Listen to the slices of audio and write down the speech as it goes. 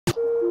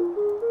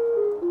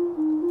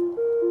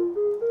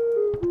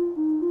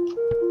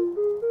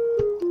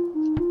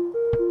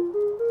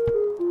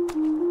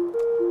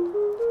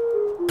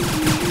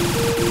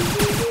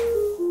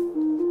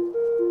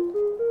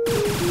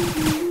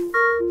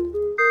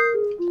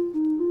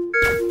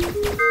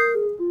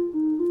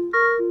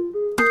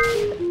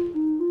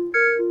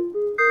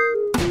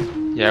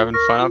You having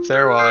fun up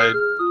there while I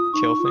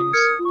kill things?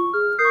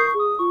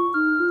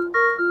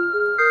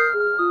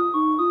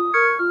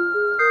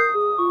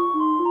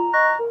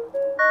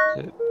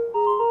 I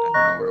don't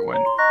know where it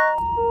went.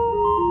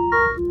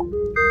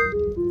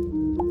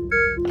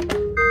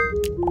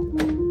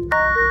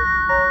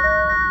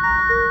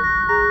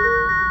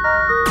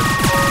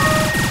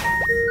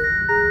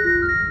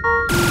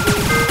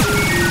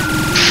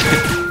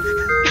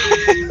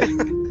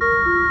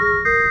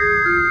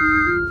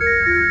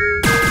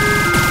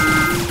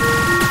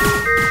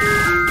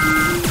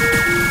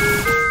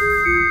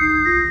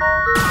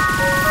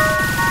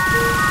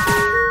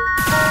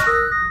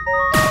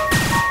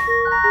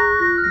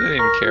 Doesn't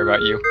even care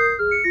about you.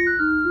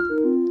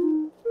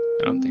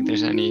 I don't think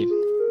there's any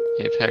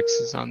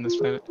apexes on this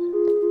planet.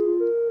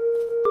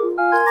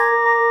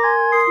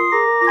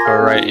 Oh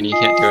right, and you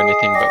can't do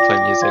anything but play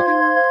music.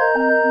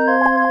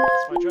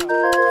 That's my job.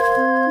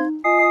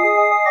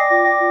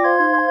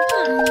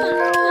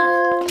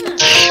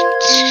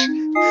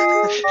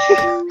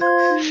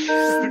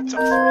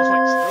 Toss around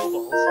like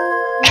snowballs.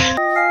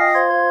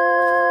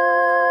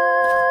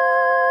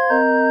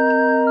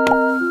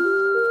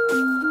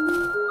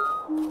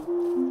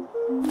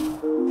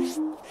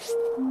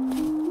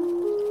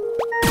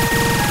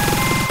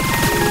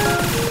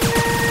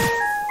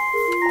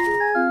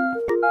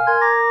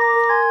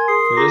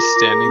 They're just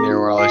standing there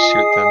while I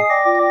shoot them.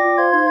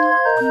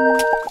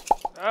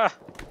 Ah!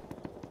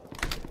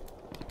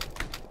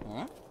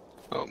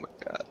 Oh my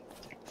god.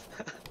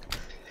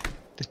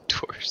 The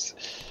doors.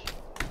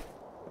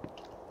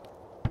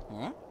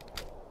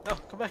 No,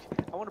 come back.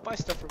 I want to buy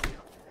stuff from you.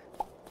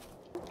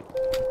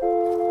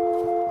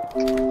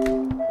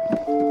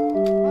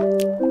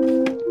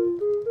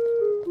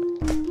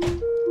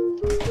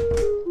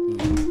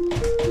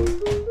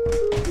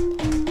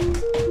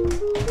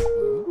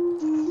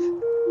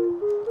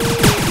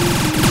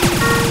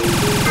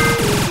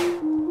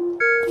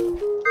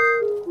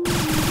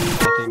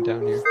 Nothing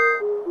down here.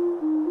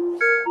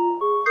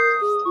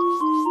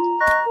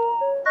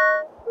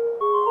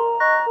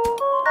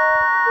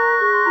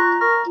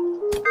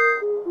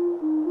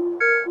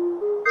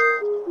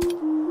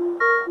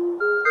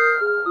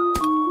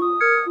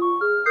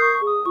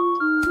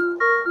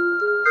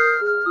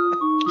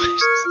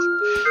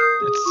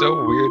 It's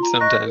so weird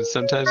sometimes.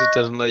 Sometimes it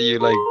doesn't let you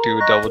like do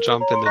a double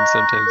jump, and then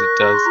sometimes it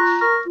does.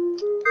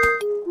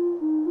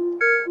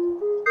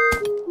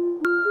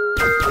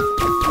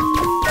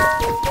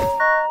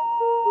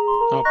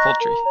 Oh,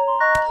 poultry.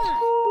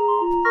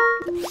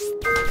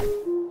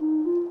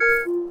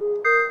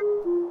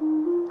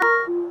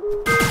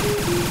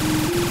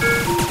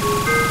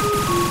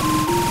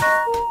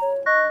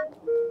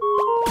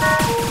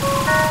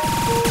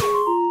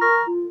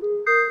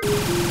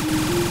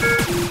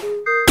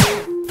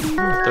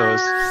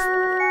 Those.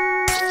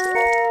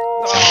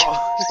 Oh!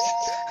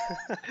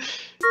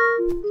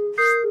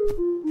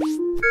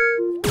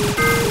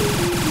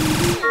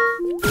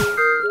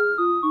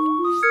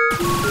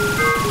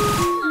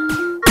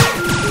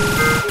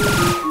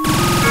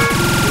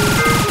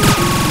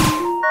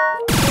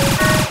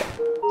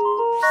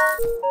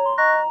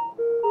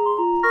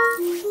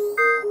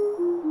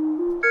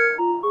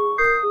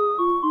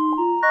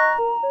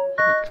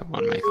 Come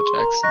on, Michael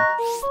Jackson.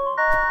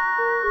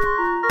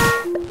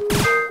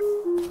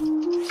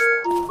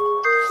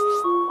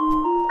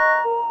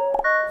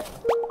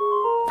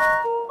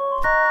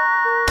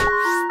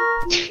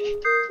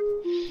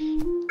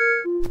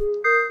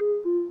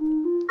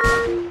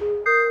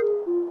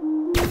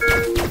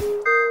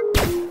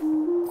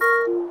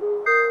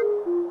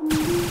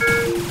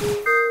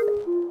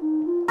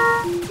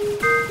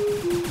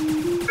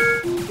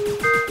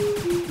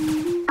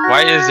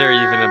 Why is there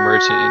even a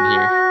merchant in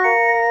here?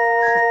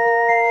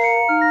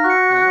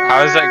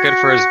 How is that good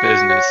for his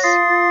business?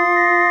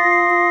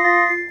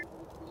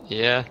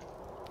 Yeah,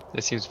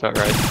 that seems about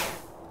right.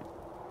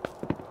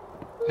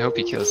 I hope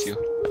he kills you.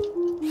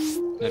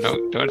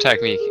 No, don't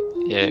attack me.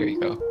 Yeah, there we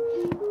go.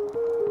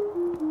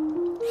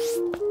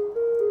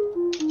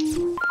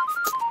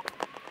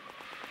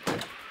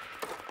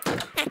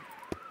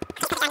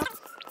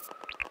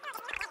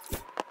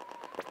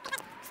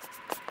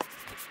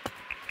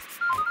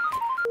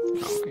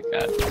 Oh my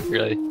god,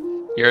 really?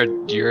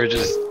 You're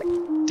just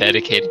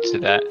dedicated to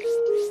that.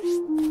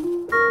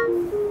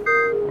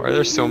 Why are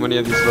there so many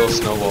of these little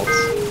snowballs?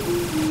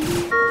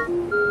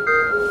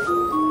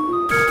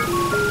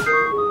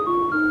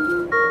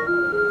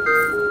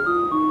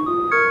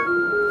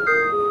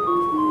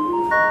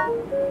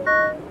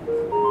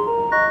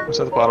 What's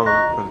at the bottom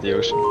of the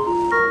ocean?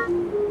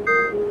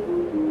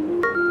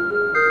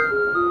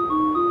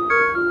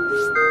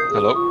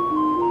 Hello?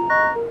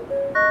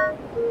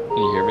 Can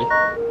you hear me?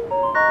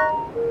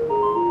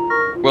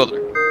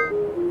 Wilder.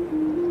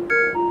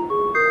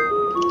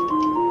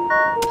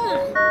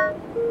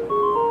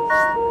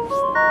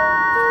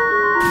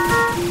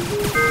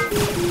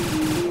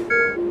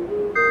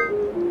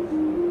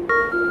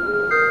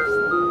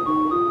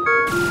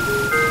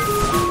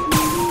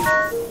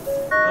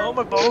 Oh,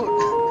 my boat!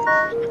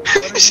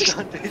 What have you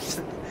done,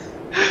 Jason?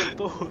 My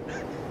boat.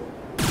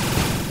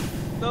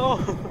 No!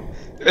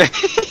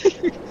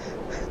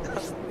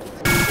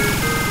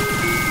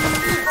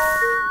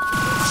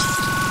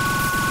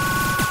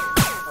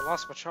 I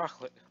lost my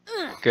chocolate.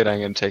 Good, I'm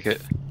gonna take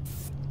it.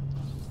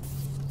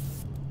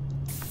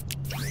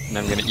 And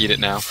I'm gonna eat it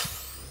now.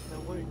 No,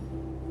 wait.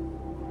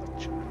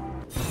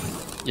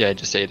 Yeah, I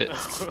just ate it.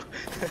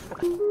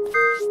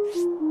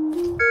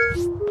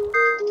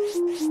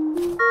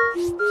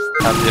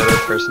 Have the other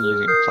person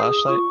using a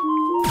flashlight?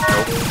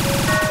 Nope.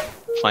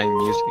 Playing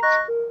music.